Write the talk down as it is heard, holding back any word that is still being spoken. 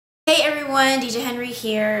everyone, DJ Henry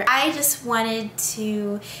here. I just wanted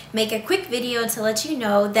to make a quick video to let you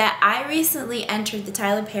know that I recently entered the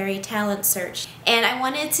Tyler Perry talent search, and I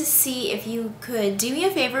wanted to see if you could do me a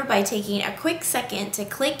favor by taking a quick second to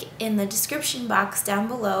click in the description box down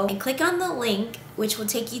below and click on the link which will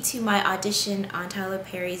take you to my audition on Tyler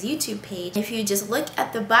Perry's YouTube page. If you just look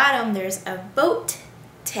at the bottom, there's a vote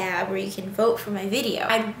tab where you can vote for my video.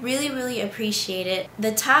 I'd really appreciate it.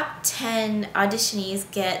 The top 10 auditionees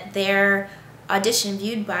get their audition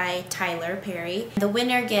viewed by Tyler Perry. The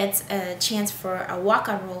winner gets a chance for a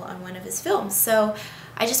walk-on role on one of his films. So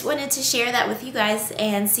I just wanted to share that with you guys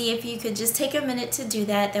and see if you could just take a minute to do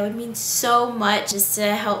that. That would mean so much just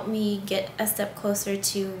to help me get a step closer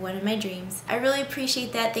to one of my dreams. I really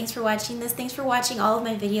appreciate that. Thanks for watching this. Thanks for watching all of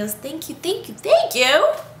my videos. Thank you.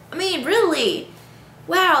 I mean, really.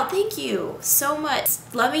 Wow, thank you so much.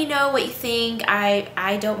 Let me know what you think.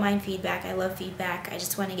 I don't mind feedback. I love feedback. I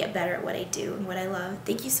just want to get better at what I do and what I love.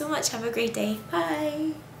 Thank you so much. Have a great day.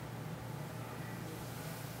 Bye.